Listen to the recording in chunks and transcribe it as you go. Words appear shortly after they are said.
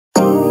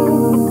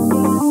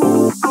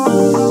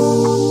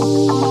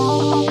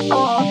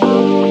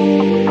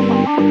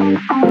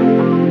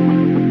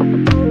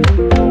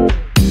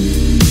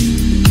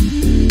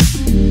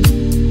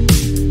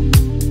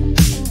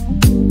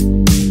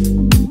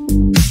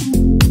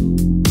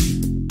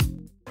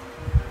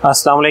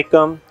Assalamu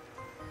alaikum.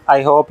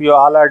 I hope you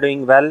all are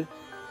doing well.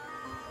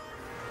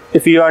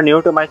 If you are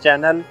new to my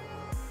channel,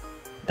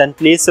 then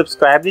please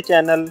subscribe the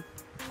channel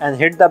and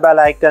hit the bell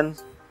icon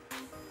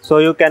so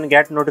you can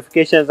get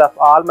notifications of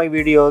all my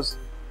videos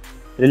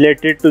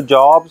related to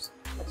jobs,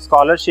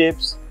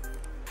 scholarships,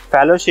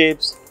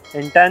 fellowships,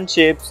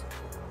 internships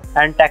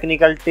and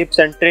technical tips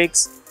and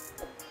tricks,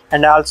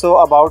 and also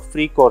about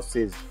free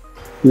courses.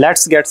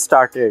 Let's get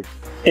started.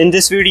 In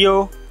this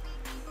video,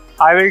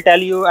 I will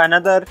tell you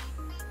another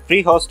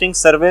free hosting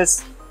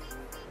service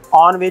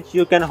on which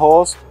you can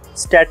host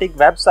static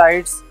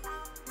websites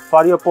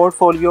for your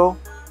portfolio,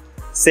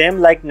 same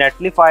like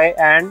Netlify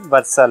and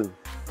Vercel.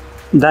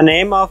 The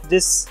name of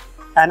this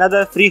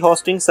another free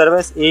hosting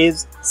service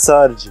is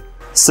Surge.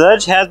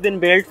 Surge has been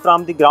built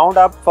from the ground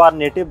up for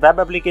native web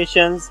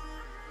applications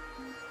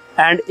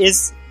and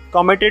is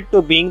committed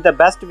to being the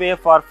best way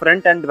for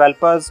front-end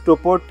developers to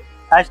put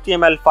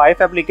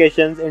HTML5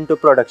 applications into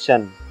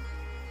production.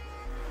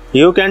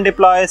 You can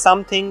deploy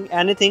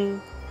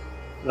anything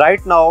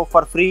right now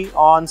for free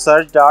on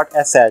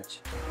surge.sh.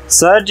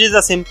 Surge is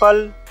a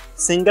simple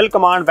single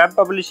command web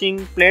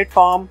publishing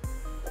platform.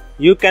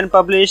 You can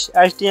publish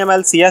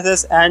HTML,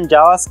 CSS and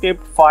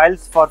JavaScript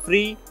files for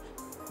free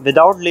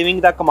without leaving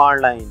the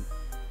command line,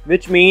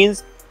 which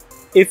means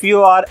if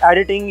you are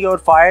editing your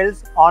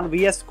files on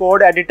VS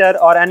Code editor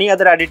or any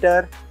other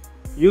editor,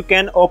 you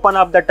can open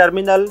up the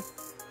terminal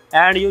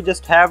and you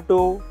just have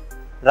to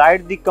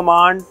write the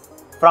command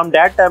from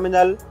that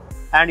terminal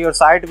and your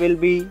site will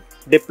be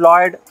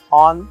deployed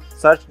on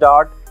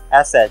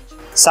surge.sh.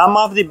 Some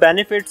of the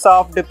benefits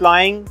of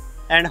deploying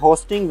and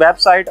hosting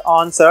website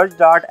on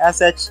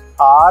surge.sh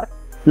are: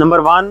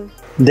 number 1,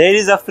 there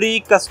is a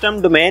free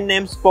custom domain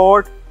name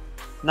support.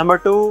 Number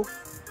 2,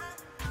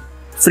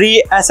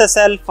 free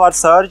SSL for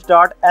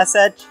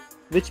surge.sh,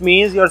 which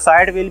means your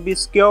site will be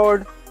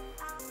secured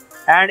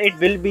and it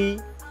will be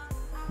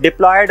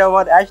deployed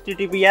over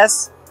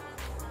HTTPS,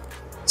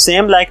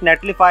 same like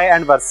Netlify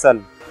and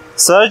Vercel.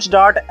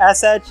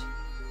 Surge.sh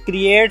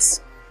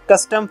creates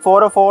custom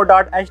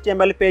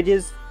 404.html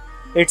pages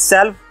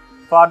itself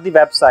for the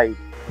website.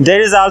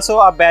 There is also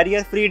a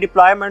barrier-free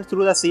deployment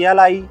through the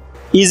CLI,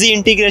 easy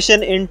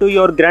integration into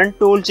your Grunt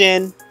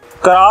toolchain,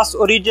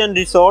 cross-origin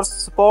resource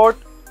support,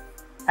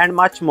 and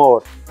much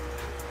more.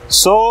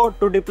 So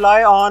to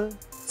deploy on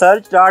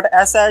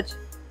surge.sh,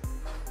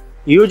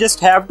 you just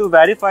have to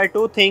verify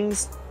two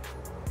things: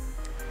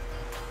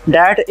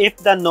 that if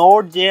the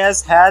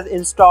Node.js has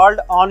installed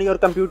on your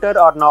computer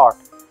or not,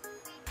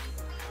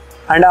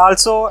 and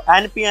also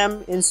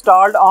npm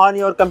installed on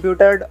your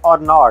computer or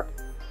not.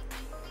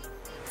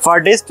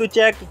 For this to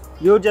check,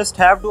 you just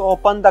have to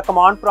open the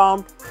command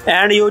prompt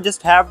and you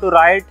just have to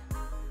write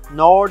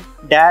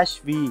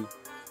node-v,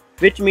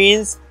 which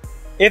means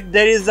if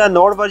there is a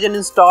Node version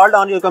installed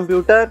on your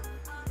computer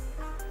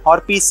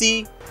or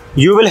PC,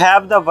 you will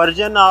have the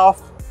version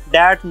of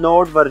that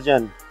Node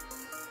version.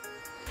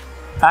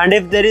 And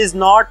if there is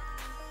not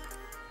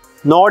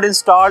Node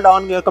installed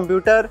on your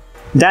computer,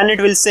 then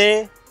it will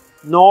say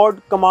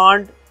Node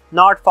command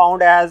not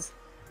found as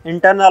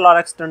internal or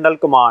external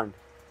command,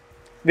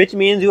 which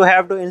means you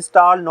have to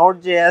install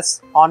Node.js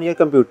on your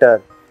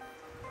computer.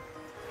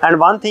 And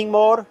one thing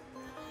more,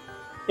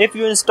 if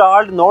you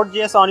installed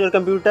Node.js on your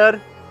computer,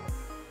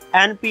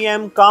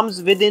 npm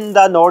comes within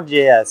the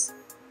Node.js,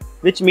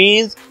 which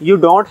means you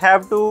don't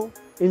have to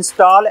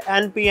install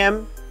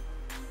npm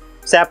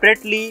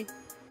separately.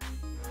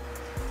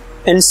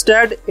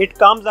 Instead, it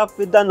comes up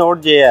with the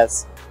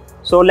Node.js.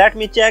 So let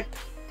me check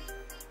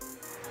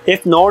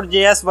if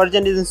Node.js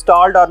version is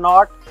installed or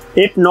not.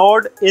 If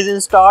Node is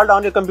installed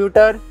on your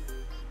computer,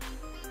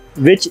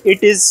 which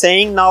it is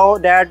saying now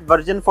that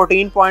version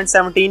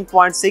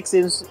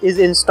 14.17.6 is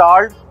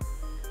installed,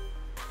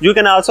 you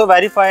can also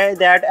verify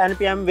that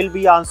npm will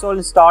be also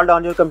installed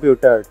on your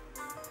computer.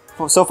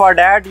 So for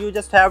that, you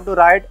just have to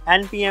write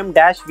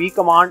npm-v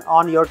command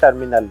on your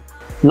terminal.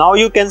 Now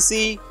you can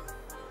see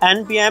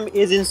npm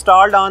is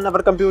installed on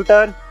our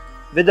computer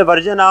with the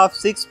version of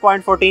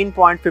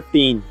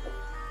 6.14.15.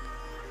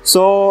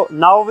 So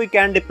now we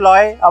can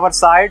deploy our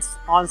sites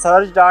on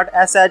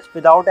surge.sh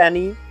without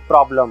any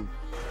problem.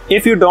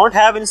 If you don't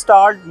have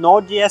installed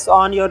Node.js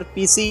on your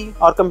PC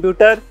or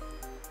computer,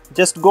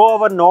 just go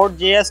over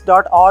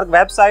nodejs.org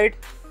website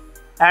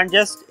and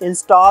just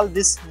install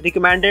this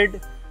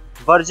recommended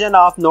version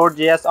of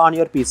Node.js on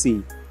your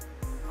PC.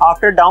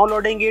 After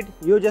downloading it,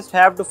 you just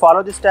have to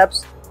follow the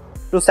steps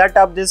to set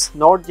up this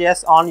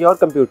Node.js on your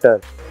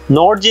computer.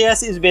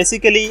 Node.js is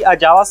basically a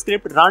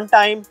JavaScript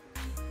runtime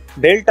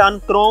built on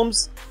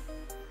Chrome's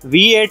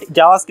V8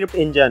 JavaScript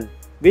engine,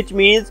 which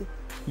means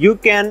you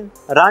can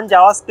run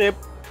JavaScript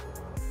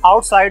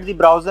outside the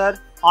browser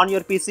on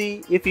your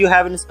PC if you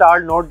have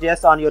installed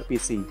Node.js on your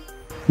PC.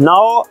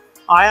 Now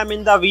I am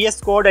in the VS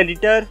Code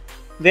editor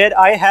where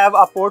I have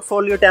a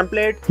portfolio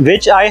template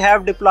which I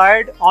have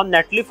deployed on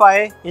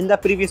Netlify in the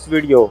previous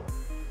video.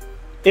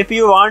 If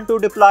you want to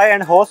deploy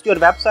and host your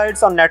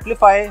websites on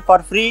Netlify for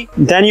free,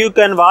 then you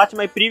can watch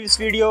my previous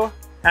video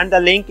and the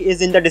link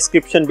is in the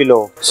description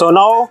below. So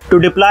now to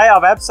deploy a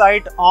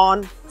website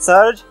on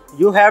Surge,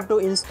 you have to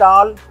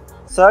install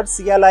Surge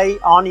CLI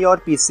on your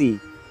PC.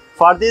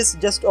 For this,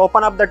 just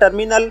open up the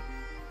terminal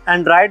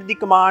and write the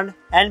command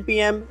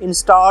npm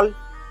install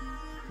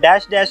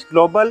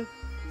 --global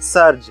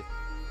surge.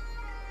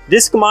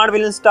 This command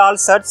will install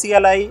Surge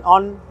CLI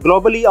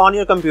globally on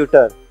your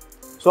computer.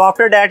 So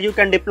after that, you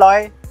can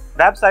deploy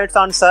websites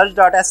on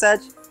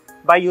surge.sh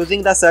by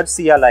using the Surge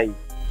CLI.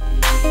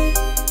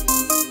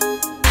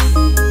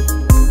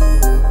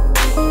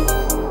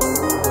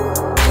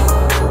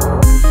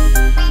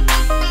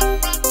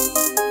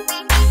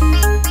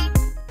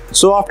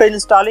 So after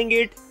installing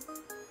it,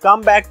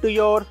 come back to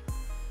your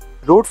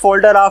root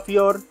folder of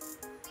your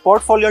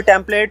portfolio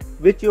template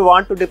which you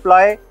want to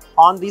deploy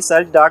on the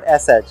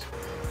surge.sh.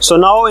 So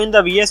now in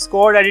the VS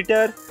Code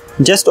editor,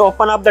 just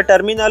open up the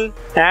terminal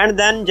and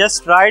then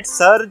just write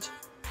surge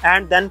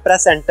and then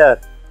press enter.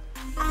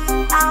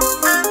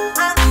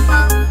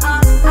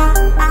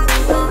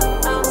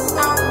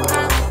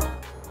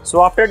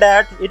 So after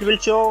that, it will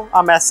show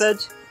a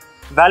message,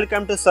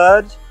 welcome to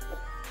Surge.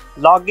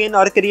 Log in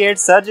or create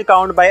Surge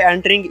account by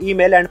entering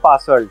email and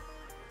password.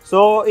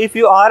 So if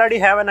you already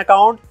have an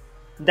account,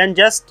 then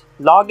just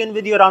log in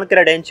with your own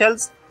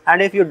credentials,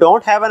 and if you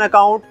don't have an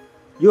account,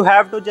 you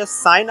have to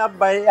just sign up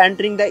by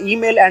entering the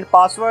email and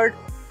password,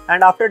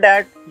 and after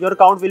that your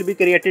account will be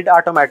created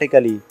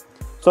automatically.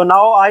 So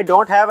now I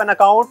don't have an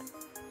account,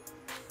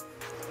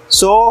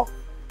 so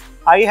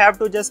I have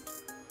to just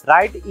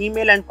write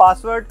email and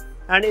password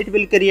and it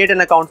will create an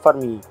account for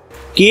me.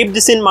 Keep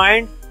this in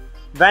mind.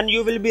 When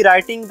you will be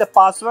writing the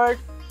password,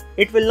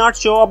 it will not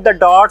show up the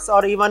dots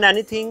or even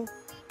anything.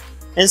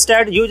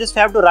 Instead, you just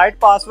have to write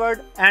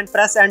password and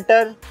press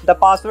enter. The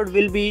password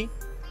will be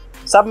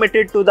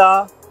submitted to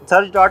the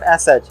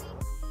surge.sh,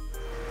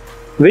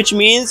 which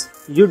means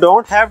you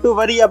don't have to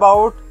worry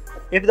about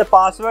if the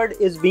password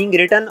is being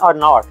written or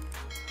not.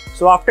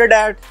 So after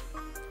that,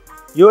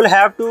 you will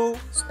have to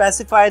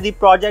specify the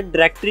project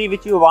directory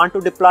which you want to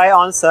deploy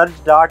on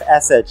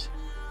surge.sh.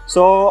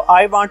 So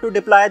I want to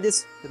deploy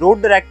this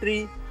root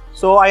directory,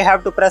 so I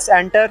have to press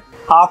enter.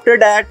 After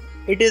that,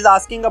 it is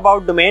asking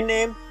about domain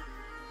name.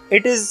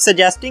 It is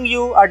suggesting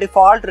you a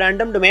default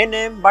random domain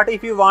name, but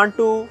if you want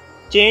to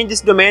change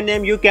this domain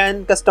name, you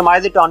can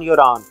customize it on your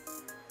own.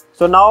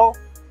 So now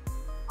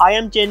I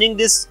am changing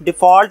this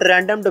default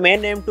random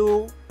domain name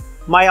to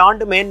my own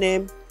domain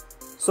name.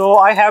 So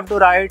I have to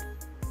write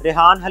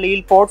Rehan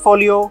Halil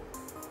portfolio,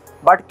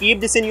 but keep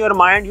this in your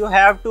mind, you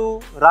have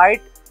to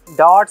write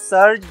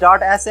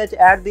 .surge.sh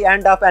at the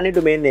end of any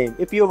domain name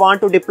if you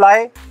want to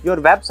deploy your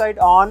website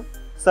on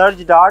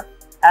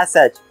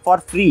surge.sh for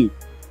free.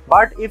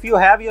 But if you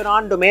have your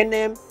own domain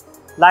name,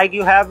 like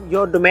you have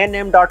your domain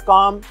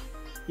name.com,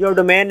 your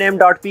domain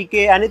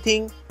name.pk,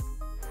 anything,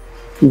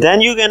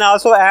 then you can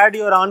also add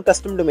your own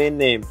custom domain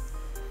name.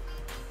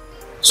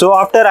 So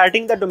after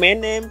writing the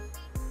domain name,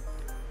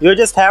 you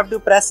just have to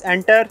press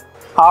enter.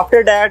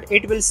 After that,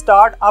 it will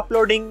start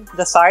uploading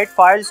the site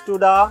files to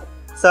the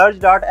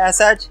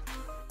surge.sh,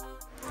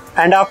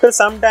 and after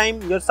some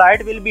time your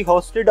site will be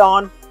hosted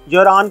on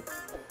your own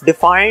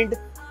defined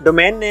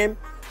domain name,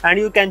 and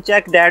you can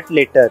check that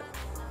later.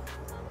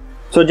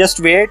 So just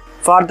wait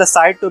for the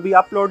site to be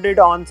uploaded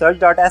on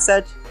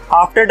surge.sh.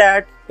 After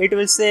that, it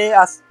will say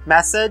a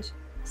message,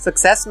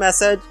 success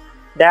message,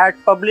 that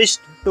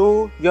published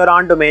to your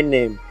own domain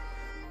name.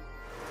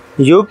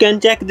 You can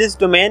check this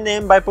domain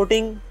name by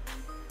putting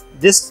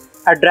this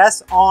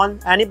address on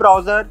any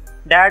browser,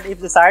 that if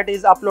the site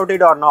is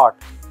uploaded or not.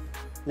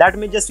 Let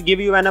me just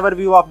give you an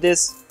overview of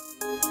this.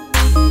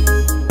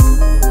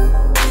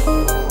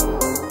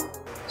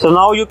 So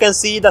now you can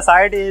see the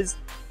site is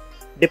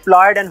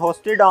deployed and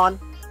hosted on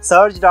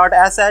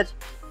surge.sh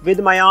with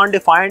my own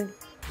defined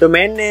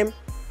domain name,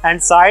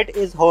 and site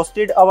is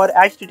hosted over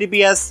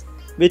HTTPS,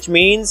 which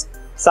means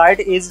site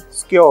is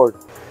secured.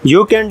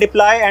 You can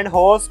deploy and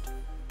host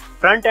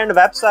front-end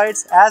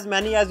websites as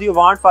many as you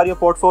want for your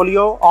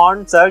portfolio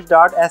on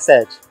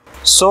surge.sh.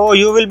 So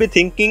you will be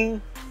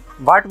thinking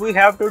what we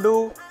have to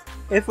do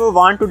if we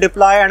want to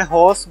deploy and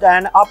host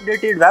an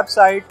updated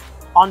website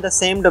on the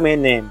same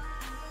domain name.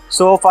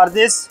 So for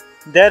this,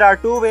 there are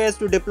two ways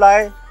to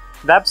deploy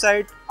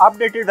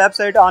updated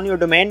website on your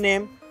domain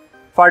name.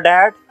 For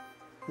that,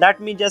 let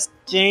me just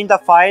change the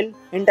file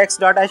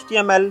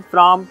index.html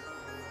from,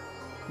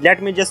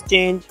 let me just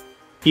change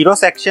hero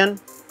section,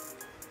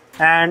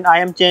 and I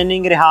am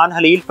changing Rehan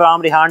Halil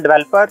from Rehan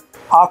developer.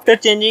 After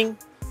changing,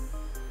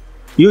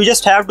 you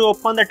just have to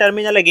open the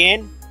terminal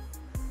again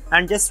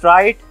and just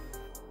write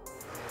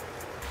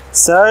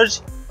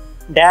surge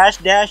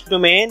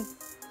 --domain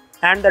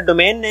and the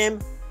domain name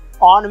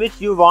on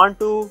which you want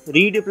to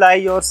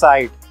redeploy your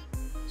site.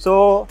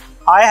 So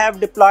I have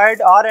deployed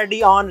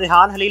already on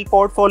Rehan Halil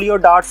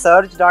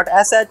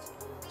portfolio.surge.sh.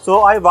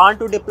 So I want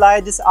to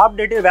deploy this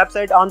updated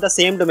website on the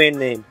same domain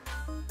name.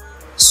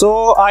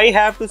 So I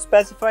have to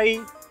specify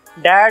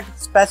that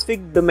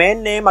specific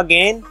domain name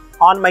again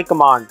on my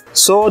command.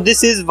 So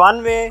this is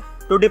one way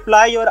to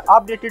deploy your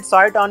updated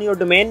site on your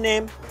domain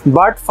name.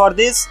 But for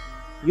this,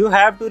 you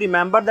have to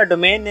remember the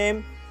domain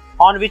name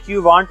on which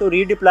you want to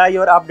redeploy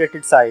your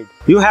updated site.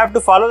 You have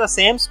to follow the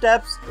same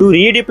steps to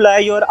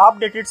redeploy your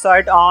updated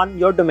site on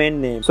your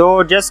domain name.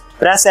 So just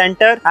press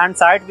enter and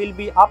site will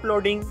be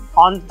uploading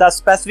on the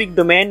specific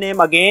domain name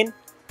again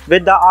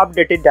with the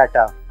updated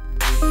data.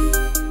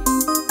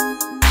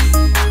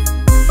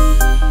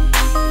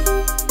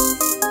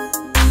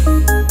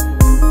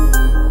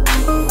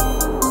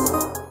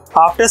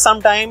 After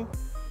some time,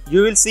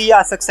 you will see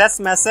a success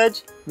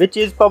message which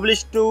is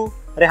published to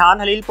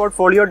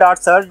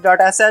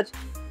rehanhalilportfolio.surge.sh.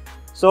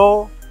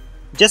 So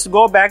just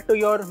go back to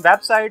your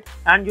website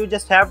and you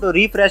just have to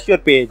refresh your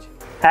page.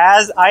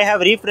 As I have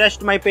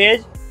refreshed my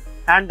page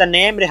and the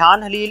name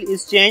Rehan Halil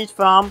is changed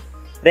from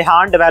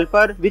Rehan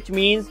Developer, which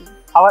means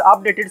our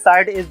updated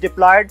site is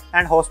deployed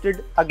and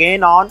hosted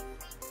again on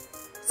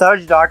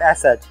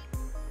surge.sh.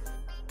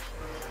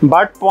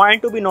 But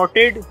point to be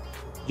noted,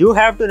 you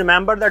have to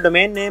remember the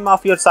domain name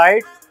of your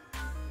site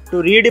to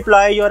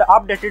redeploy your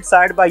updated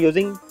site by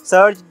using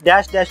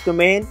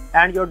surge-domain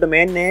and your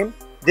domain name,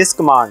 this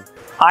command.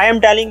 I am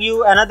telling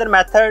you another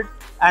method,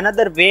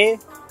 another way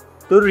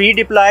to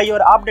redeploy your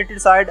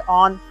updated site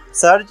on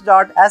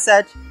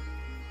surge.sh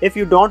if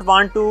you don't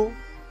want to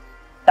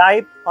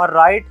type or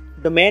write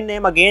domain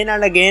name again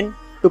and again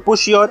to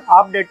push your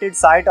updated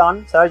site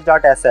on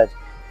surge.sh.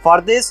 For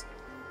this,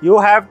 you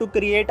have to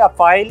create a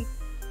file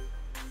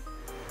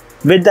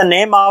with the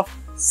name of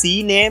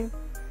cname,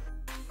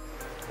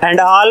 and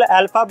all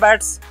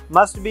alphabets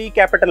must be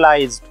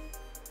capitalized.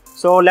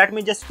 So let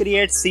me just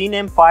create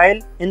cname file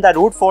in the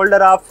root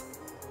folder of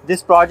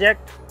this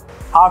project.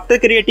 After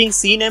creating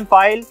cname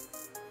file,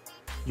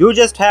 you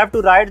just have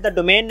to write the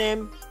domain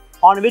name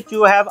on which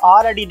you have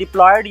already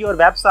deployed your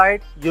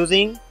website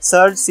using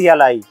Surge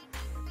CLI.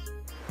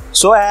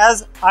 So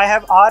as I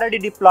have already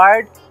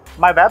deployed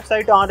my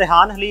website on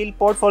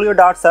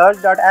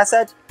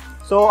rehanhalilportfolio.surge.sh,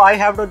 so I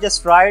have to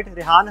just write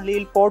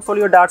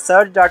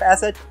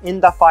rehanhalilportfolio.surge.sh in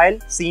the file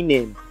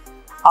cname.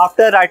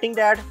 After writing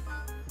that,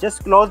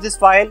 just close this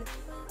file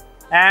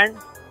and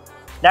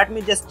let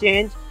me just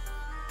change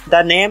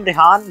the name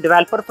Rehan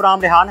Developer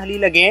from Rehan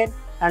Halil again,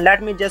 and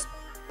let me just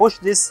push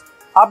this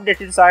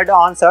updated site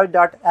on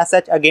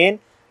surge.sh again.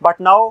 But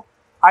now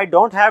I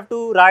don't have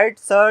to write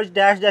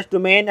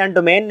surge-domain and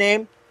domain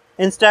name.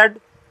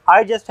 Instead,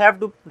 I just have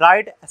to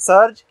write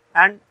surge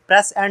and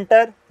press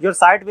enter. Your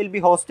site will be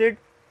hosted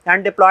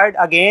and deployed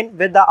again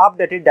with the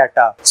updated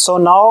data. So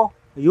now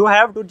you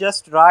have to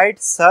just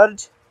write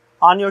surge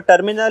on your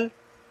terminal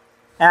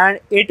and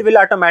it will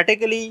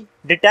automatically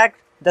detect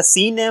the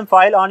cname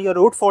file on your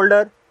root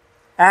folder,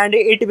 and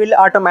it will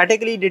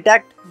automatically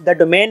detect the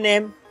domain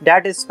name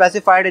that is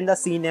specified in the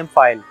cname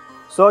file.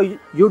 So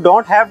you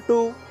don't have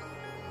to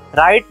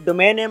write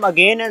domain name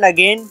again and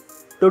again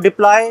to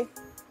deploy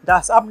the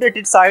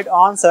updated site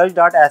on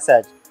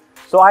surge.sh.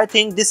 So I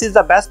think this is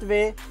the best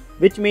way,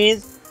 which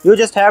means you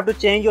just have to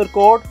change your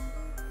code,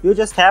 you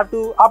just have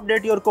to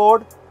update your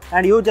code,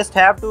 and you just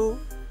have to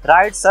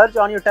write surge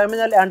on your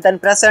terminal and then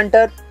press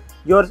enter.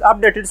 Your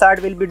updated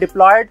site will be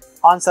deployed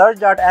on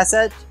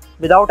surge.sh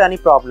without any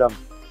problem.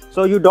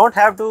 So you don't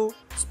have to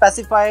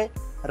specify,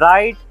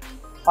 write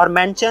or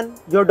mention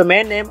your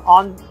domain name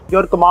on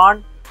your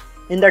command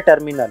in the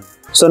terminal.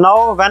 So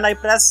now when I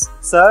press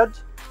surge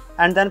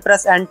and then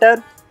press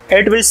enter,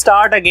 it will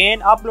start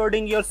again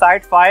uploading your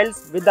site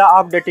files with the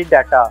updated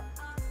data.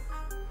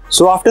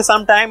 So after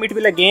some time, it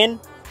will again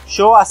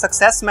show a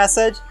success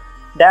message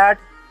that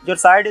your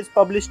site is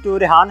published to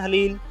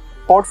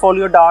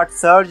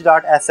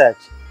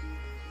rehanhalilportfolio.surge.sh.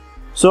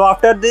 So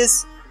after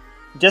this,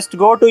 just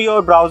go to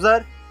your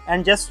browser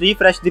and just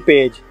refresh the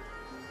page.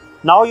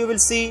 Now you will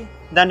see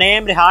the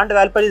name Rehan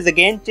Developer is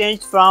again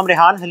changed from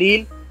Rehan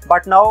Halil,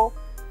 but now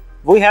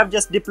we have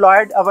just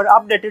deployed our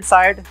updated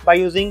site by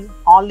using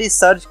only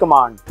surge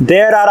command.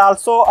 There are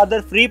also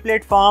other free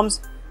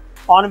platforms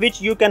on which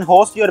you can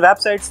host your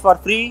websites for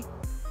free.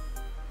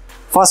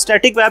 For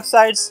static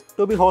websites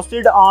to be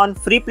hosted on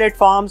free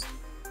platforms,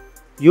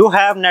 you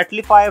have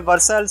Netlify,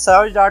 Vercel,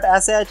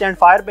 surge.sh and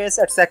Firebase,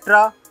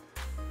 etc.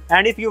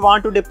 And if you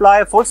want to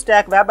deploy full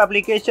stack web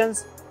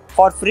applications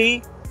for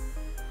free,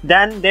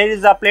 then there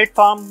is a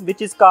platform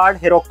which is called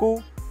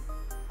Heroku.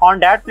 On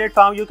that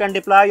platform, you can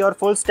deploy your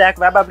full stack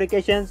web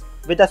applications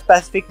with a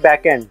specific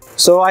backend.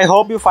 So I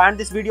hope you find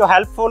this video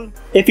helpful.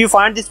 If you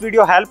find this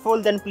video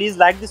helpful, then please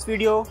like this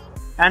video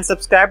and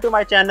subscribe to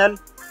my channel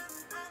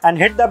and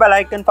hit the bell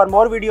icon for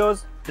more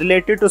videos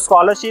related to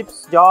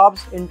scholarships,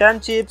 jobs,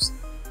 internships,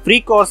 free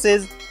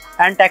courses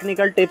and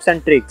technical tips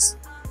and tricks.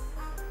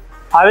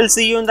 I will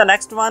see you in the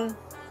next one.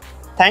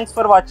 Thanks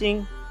for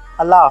watching.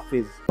 Allah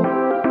Hafiz.